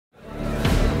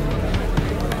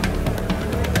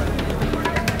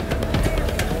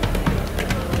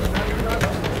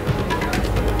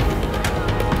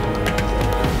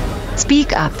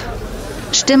Speak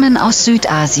Up. Stimmen aus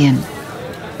Südasien.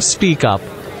 Speak Up.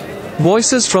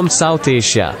 Voices from South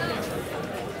Asia.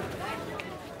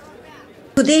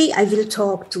 Today I will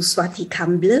talk to Swati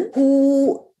Kamble,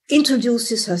 who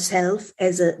introduces herself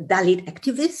as a Dalit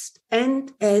activist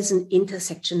and as an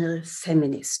intersectional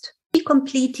feminist. She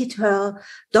completed her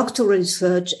doctoral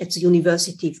research at the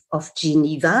University of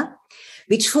Geneva,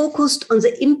 which focused on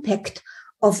the impact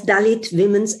of Dalit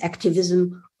women's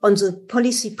activism on the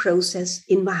policy process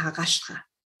in Maharashtra.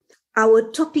 Our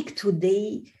topic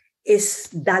today is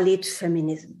Dalit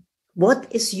feminism. What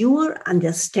is your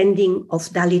understanding of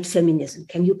Dalit feminism?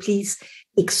 Can you please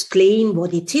explain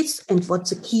what it is and what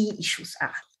the key issues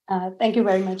are? Thank you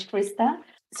very much, Christa.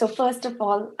 So first of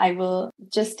all, I will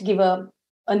just give a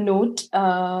note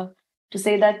to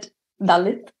say that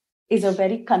Dalit is a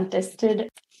very contested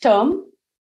term,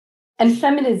 and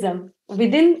feminism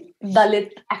within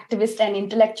Dalit activist and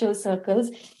intellectual circles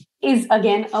is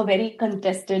again a very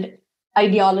contested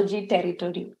ideology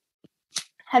territory.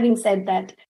 Having said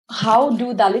that, how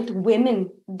do Dalit women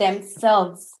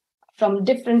themselves from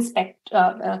different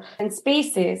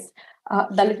spaces,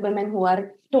 Dalit women who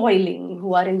are toiling,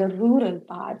 who are in the rural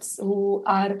parts, who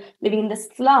are living in the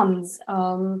slums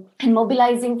and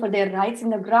mobilizing for their rights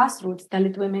in the grassroots,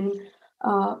 Dalit women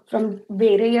from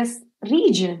various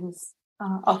regions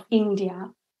of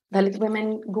India, Dalit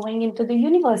women going into the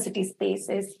university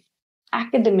spaces,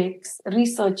 academics,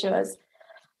 researchers.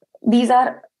 These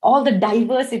are all the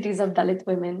diversities of Dalit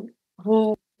women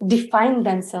who define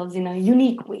themselves in a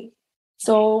unique way.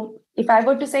 So if I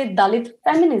were to say Dalit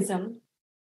feminism,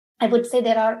 I would say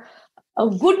there are a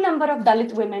good number of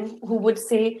Dalit women who would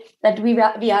say that we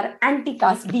are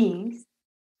anti-caste beings.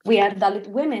 We are Dalit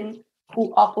women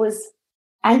who oppose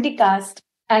anti-caste,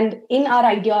 and in our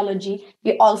ideology,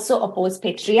 we also oppose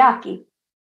patriarchy.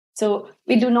 So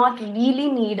we do not really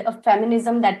need a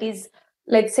feminism that is,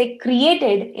 let's say,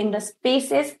 created in the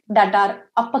spaces that are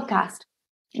upper caste.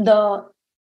 The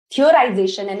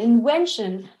theorization and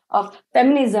invention of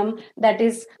feminism that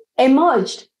is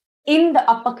emerged in the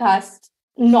upper caste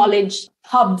knowledge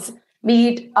hubs, be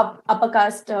it upper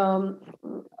caste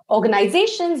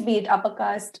organizations, be it upper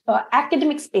caste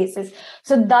academic spaces.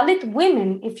 So Dalit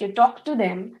women, if you talk to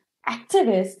them,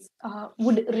 activists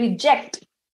would reject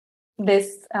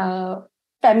this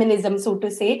feminism, so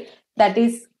to say, that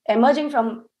is emerging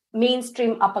from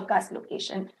mainstream upper caste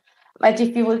location. But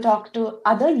if you will talk to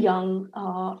other young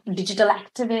digital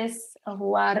activists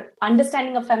who are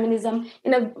understanding of feminism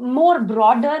in a more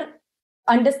broader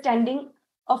understanding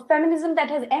of feminism that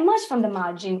has emerged from the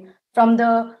margin, from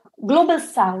the global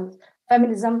south,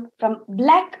 feminism from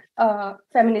Black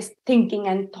feminist thinking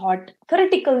and thought,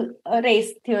 critical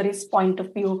race theorist point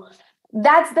of view,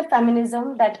 that's the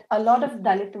feminism that a lot of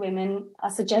Dalit women,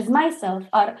 such as myself,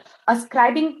 are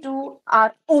ascribing to,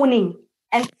 are owning,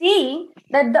 and seeing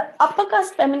that the upper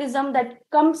caste feminism that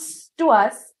comes to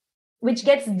us, which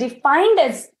gets defined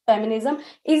as feminism,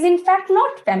 is in fact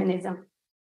not feminism.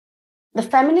 The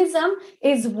feminism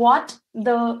is what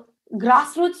the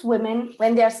grassroots women,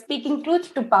 when they are speaking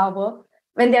truth to power,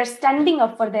 when they are standing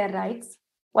up for their rights,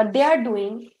 what they are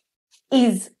doing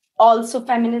is also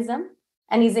feminism,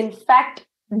 and is in fact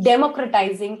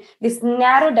democratizing this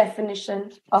narrow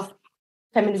definition of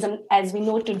feminism as we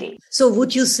know today. So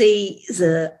would you say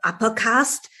the upper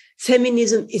caste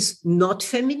feminism is not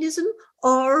feminism,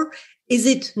 or is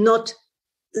it not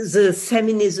the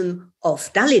feminism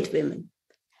of Dalit women?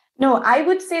 No, I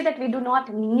would say that we do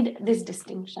not need this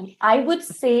distinction. I would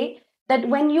say that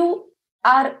when you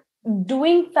are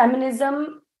doing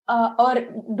feminism or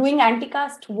doing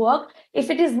anti-caste work, if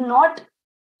it is not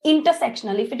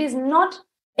intersectional, if it is not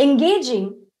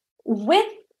engaging with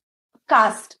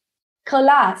caste,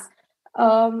 class,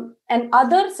 and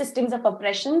other systems of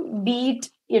oppression, be it,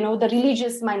 the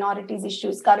religious minorities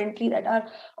issues currently that are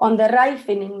on the rife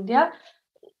in India,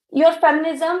 your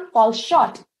feminism falls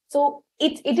short. So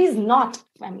it is not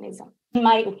feminism, in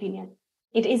my opinion.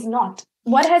 It is not.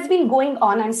 What has been going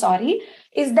on, I'm sorry,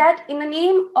 is that in the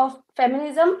name of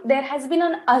feminism, there has been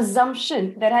an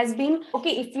assumption. There has been,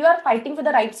 okay, if you are fighting for the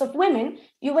rights of women,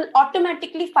 you will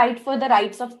automatically fight for the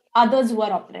rights of others who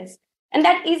are oppressed. And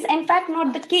that is, in fact,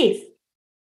 not the case.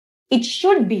 It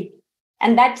should be.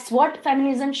 And that's what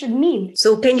feminism should mean.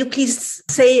 So can you please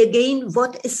say again,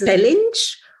 what is the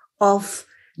challenge of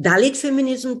Dalit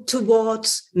feminism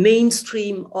towards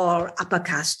mainstream or upper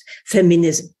caste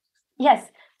feminism? Yes.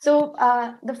 So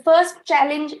the first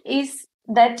challenge is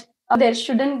that there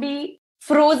shouldn't be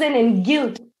frozen in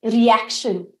guilt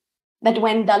reaction that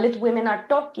when Dalit women are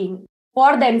talking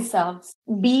for themselves,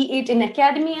 be it in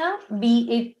academia, be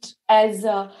it as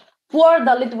poor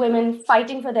Dalit women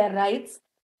fighting for their rights,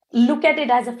 look at it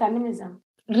as a feminism.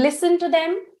 Listen to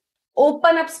them,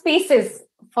 open up spaces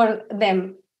for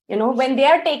them. When they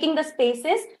are taking the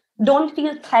spaces, don't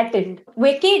feel threatened.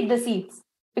 Vacate the seats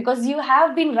because you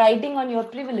have been riding on your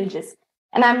privileges.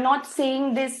 And I'm not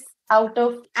saying this out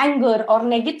of anger or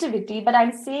negativity, but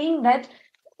I'm saying that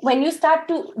when you start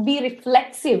to be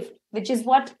reflexive, which is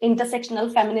what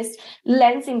intersectional feminist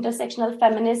lens, intersectional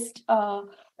feminist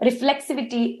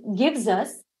reflexivity gives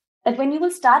us, that when you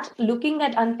will start looking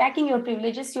at unpacking your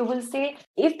privileges, you will say,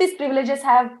 if these privileges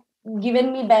have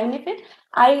given me benefit,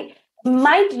 I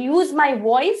might use my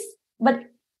voice, but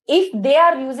if they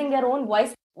are using their own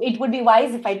voice, it would be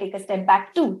wise if I take a step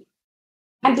back too.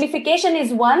 Amplification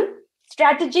is one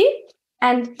strategy,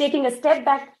 and taking a step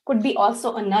back could be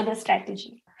also another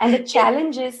strategy. And the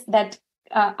challenges that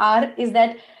is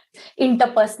that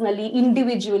interpersonally,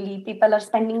 individually, people are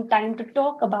spending time to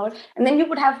talk about, and then you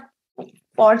would have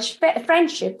forged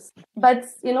friendships, but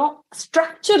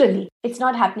structurally it's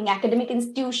not happening. Academic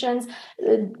institutions,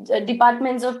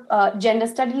 departments of gender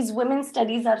studies, women's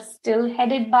studies are still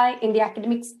headed by, in the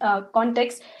academic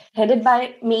context, headed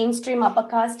by mainstream upper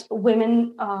caste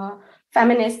women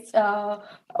feminists,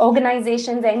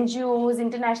 organizations, NGOs,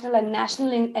 international and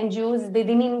national NGOs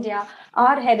within India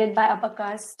are headed by upper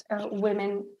caste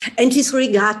women. And with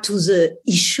regard to the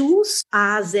issues,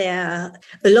 are there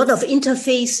a lot of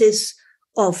interfaces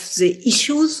of the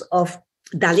issues of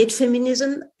Dalit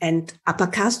feminism and upper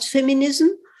caste feminism?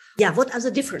 Yeah, what are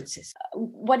the differences?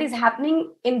 What is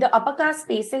happening in the upper caste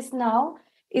spaces now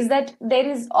is that there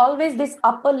is always this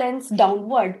upper lens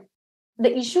downward.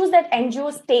 The issues that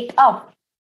NGOs take up,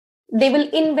 they will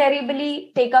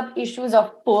invariably take up issues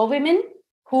of poor women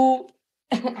who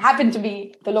happen to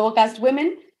be the lower caste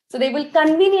women. So they will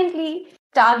conveniently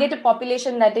target a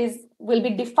population that will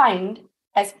be defined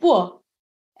as poor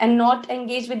and not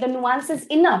engage with the nuances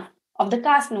enough of the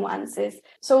caste nuances.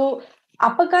 So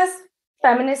upper caste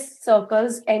feminist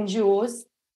circles, NGOs,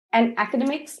 and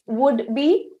academics would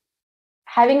be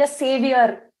having a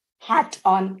savior hat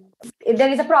on. There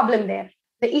is a problem there.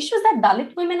 The issues that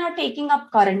Dalit women are taking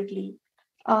up currently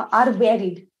are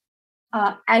varied.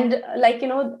 And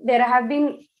there have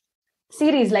been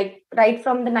series right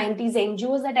from the 90s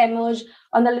NGOs that emerged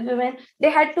on Dalit women.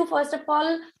 They had to, first of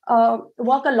all,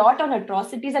 work a lot on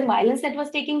atrocities and violence that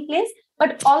was taking place,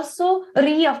 but also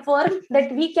reaffirm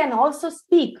that we can also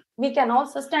speak. We can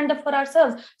also stand up for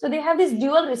ourselves. So they have this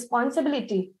dual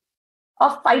responsibility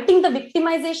of fighting the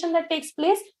victimization that takes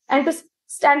place and to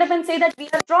stand up and say that we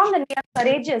are strong and we are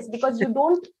courageous, because you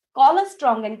don't call us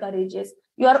strong and courageous.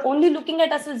 You are only looking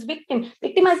at us as victim.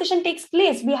 Victimization takes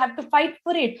place. We have to fight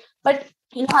for it. But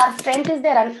our strength is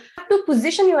there. And you have to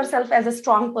position yourself as a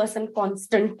strong person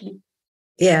constantly.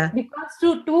 Yeah.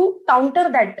 Because to counter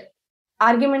that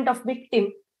argument of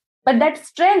victim. But that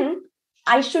strength,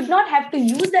 I should not have to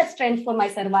use that strength for my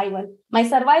survival. My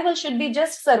survival should be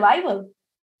just survival.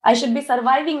 I should be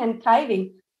surviving and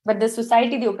thriving. But the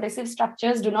society, the oppressive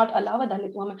structures do not allow a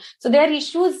Dalit woman. So their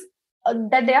issues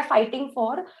that they are fighting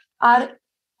for are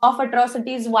of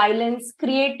atrocities, violence,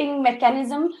 creating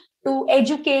mechanism to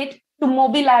educate, to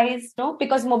mobilize,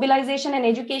 because mobilization and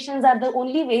educations are the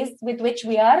only ways with which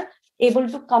we are able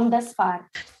to come thus far.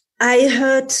 I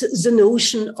heard the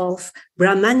notion of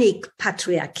Brahmanic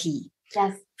patriarchy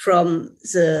from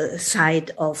the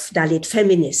side of Dalit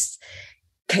feminists.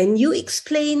 Can you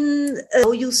explain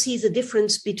how you see the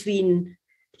difference between,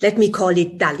 let me call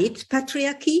it Dalit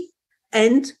patriarchy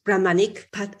and Brahmanic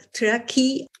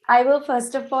patriarchy? I will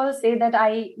first of all say that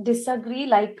I disagree,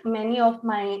 like many of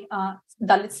my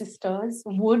Dalit sisters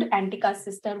would, anti-caste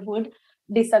sister would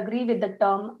disagree with the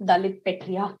term Dalit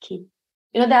patriarchy.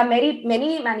 There are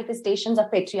many manifestations of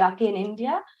patriarchy in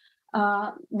India,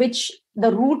 which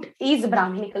the root is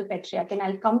Brahminical patriarchy. And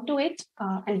I'll come to it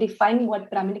and define what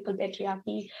Brahminical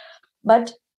patriarchy.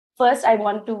 But first, I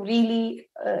want to really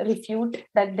refute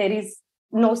that there is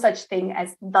no such thing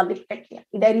as Dalit patriarchy.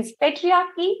 There is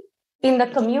patriarchy in the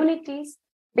communities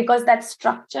because that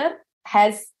structure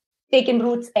has taken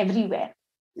roots everywhere.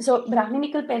 So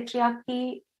Brahminical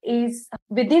patriarchy is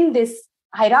within this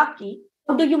hierarchy.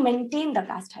 How do you maintain the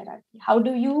caste hierarchy? How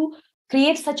do you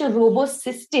create such a robust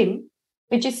system,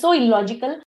 which is so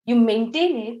illogical? You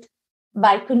maintain it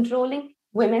by controlling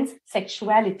women's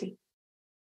sexuality.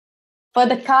 For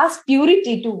the caste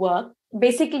purity to work,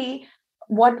 basically,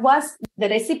 what was the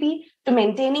recipe to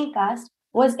maintaining caste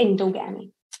was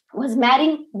endogamy, was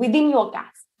marrying within your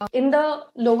caste. In the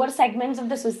lower segments of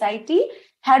the society,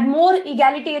 had more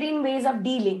egalitarian ways of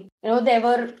dealing. There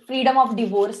were freedom of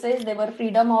divorces, there were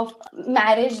freedom of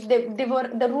marriage.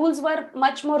 The rules were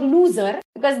much more looser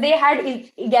because they had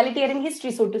egalitarian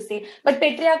history, so to say. But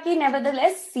patriarchy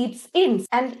nevertheless seeps in.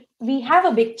 And we have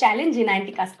a big challenge in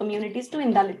anti-caste communities too,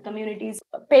 in Dalit communities.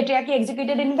 Patriarchy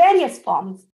executed in various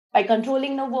forms by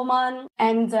controlling the woman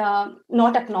and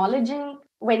not acknowledging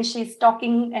when she's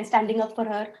talking and standing up for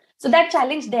her. So that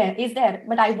challenge is there,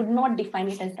 but I would not define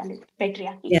it as Dalit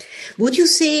patriarchy. Yeah. Would you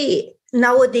say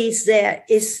nowadays there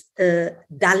is a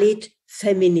Dalit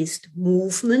feminist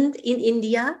movement in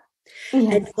India?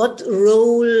 Yes. And what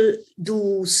role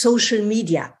do social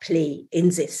media play in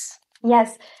this?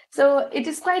 Yes. So it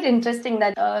is quite interesting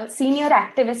that a senior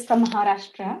activist from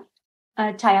Maharashtra,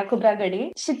 Chaya Kubra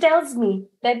Gade, she tells me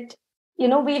that,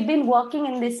 we've been working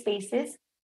in these spaces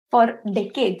for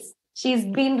decades. She's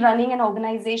been running an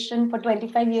organization for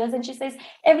 25 years. And she says,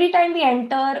 every time we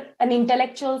enter an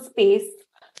intellectual space,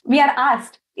 we are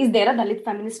asked, is there a Dalit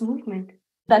feminist movement?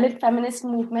 Dalit feminist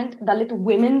movement, Dalit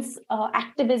women's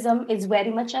activism is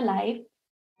very much alive.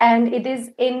 And it is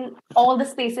in all the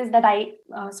spaces that I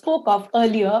spoke of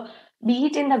earlier, be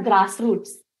it in the grassroots,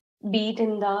 be it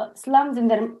in the slums, in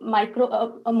their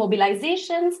micro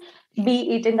mobilizations,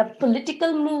 be it in the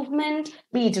political movement,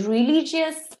 be it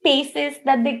religious spaces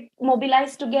that they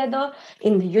mobilize together,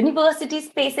 in the university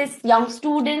spaces, young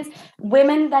students,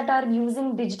 women that are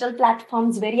using digital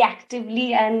platforms very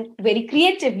actively and very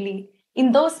creatively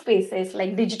in those spaces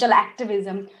like digital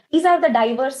activism. These are the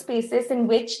diverse spaces in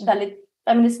which Dalit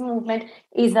feminist movement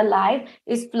is alive,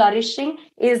 is flourishing,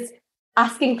 is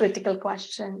asking critical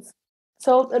questions.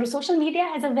 So social media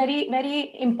has a very,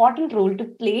 very important role to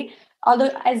play. Although,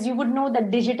 as you would know, the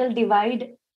digital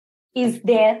divide is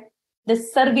there. The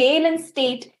surveillance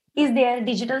state is there.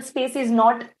 Digital space is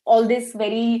not all this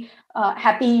very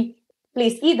happy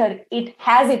place either. It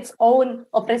has its own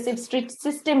oppressive strict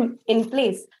system in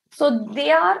place. So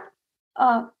they are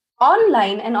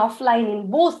online and offline in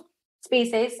both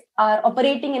spaces are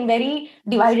operating in very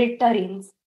divided terrains.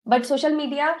 But social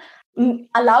media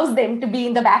allows them to be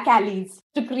in the back alleys,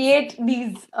 to create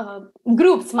these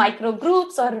groups, micro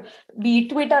groups, or be it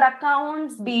Twitter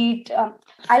accounts, be it...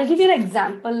 I'll give you an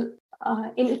example.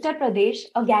 In Uttar Pradesh,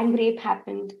 a gang rape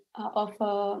happened of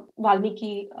a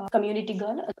Valmiki community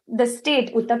girl. The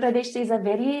state, Uttar Pradesh, is a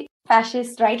very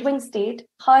fascist right-wing state.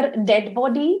 Her dead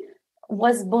body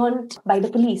was burnt by the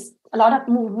police. A lot of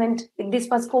movement, this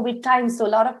was COVID time, so a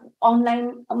lot of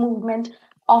online movement,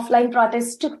 offline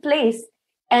protests took place.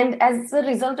 And as a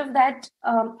result of that,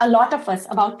 a lot of us,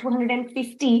 about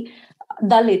 250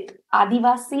 Dalit,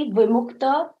 Adivasi,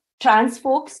 Vimukta, trans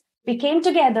folks, we came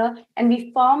together and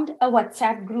we formed a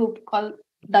WhatsApp group called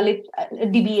Dalit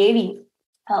DBAV,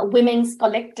 Women's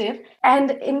Collective.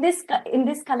 And in this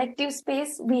collective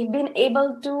space, we've been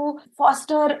able to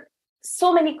foster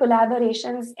so many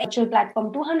collaborations, virtual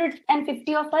platform.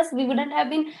 250 of us, we wouldn't have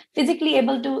been physically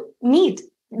able to meet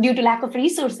due to lack of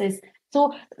resources.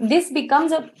 So this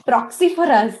becomes a proxy for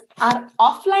us. Our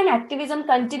offline activism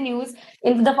continues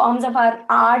in the forms of our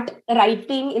art,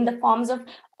 writing, in the forms of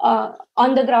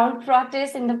on-the-ground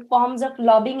protests, in the forms of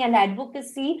lobbying and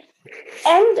advocacy.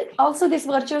 And also this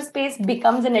virtual space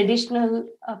becomes an additional,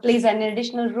 plays an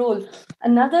additional role.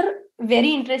 Another very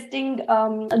interesting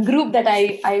group that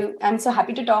I am so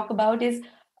happy to talk about is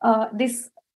this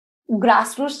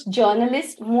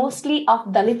Grassroot-Journalismus, mostly of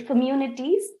Dalit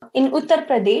communities in Uttar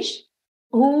Pradesh,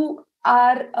 who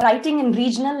are writing in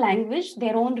regional language,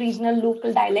 their own regional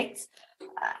local dialects,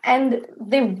 and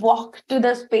they walk to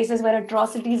the spaces where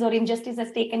atrocities or injustice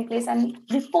has taken place and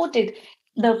report it.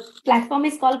 The platform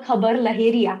is called Khabar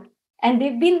Laheriya, and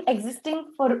they've been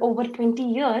existing for over 20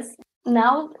 years.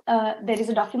 Now there is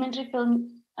a documentary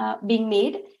film being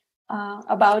made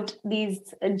about these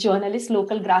journalists,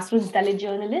 local grassroots Dalit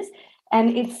journalists,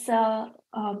 and it's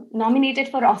nominated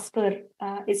for Oscar.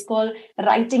 It's called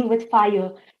Writing with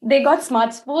Fire. They got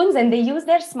smartphones and they use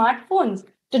their smartphones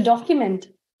to document,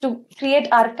 to create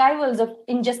archivals of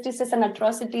injustices and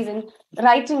atrocities, and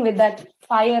writing with that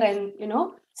fire. And,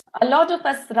 a lot of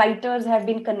us writers have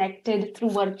been connected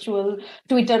through virtual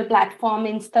Twitter platform,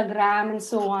 Instagram, and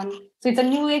so on. So it's a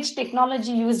new age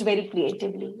technology used very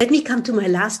creatively. Let me come to my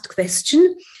last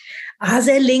question. Are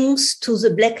there links to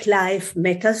the Black Lives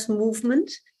Matters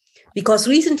movement? Because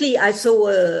recently I saw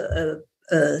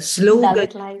a slogan.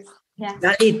 Dalit Lives. Yeah.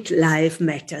 Dalit Lives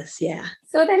Matters, yeah.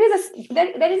 So there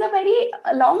is a very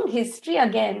long history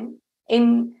again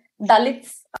in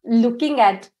Dalits looking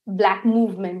at Black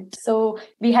movement. So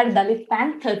we had Dalit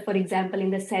Panther, for example,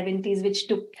 in the 70s, which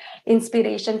took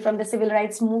inspiration from the civil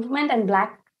rights movement and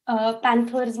Black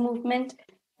Panthers movement.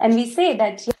 And we say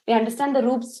that we understand the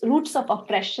roots of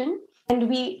oppression, and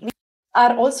we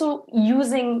are also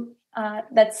using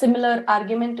that similar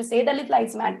argument to say Dalit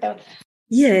lives matter.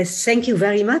 Yes, thank you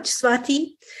very much,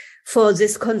 Swati, for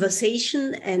this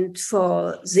conversation and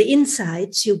for the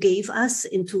insights you gave us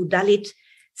into Dalit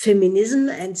feminism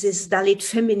and this Dalit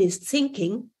feminist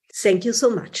thinking. Thank you so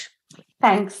much.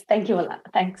 Thanks. Thank you a lot.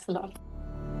 Thanks a lot.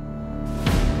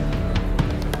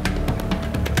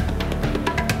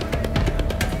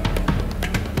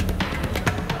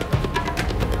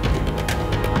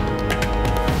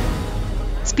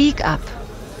 Speak Up.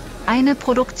 Eine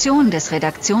Produktion des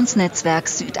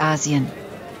Redaktionsnetzwerks Südasien.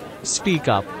 Speak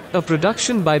Up, a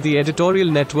production by the Editorial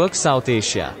Network South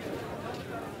Asia.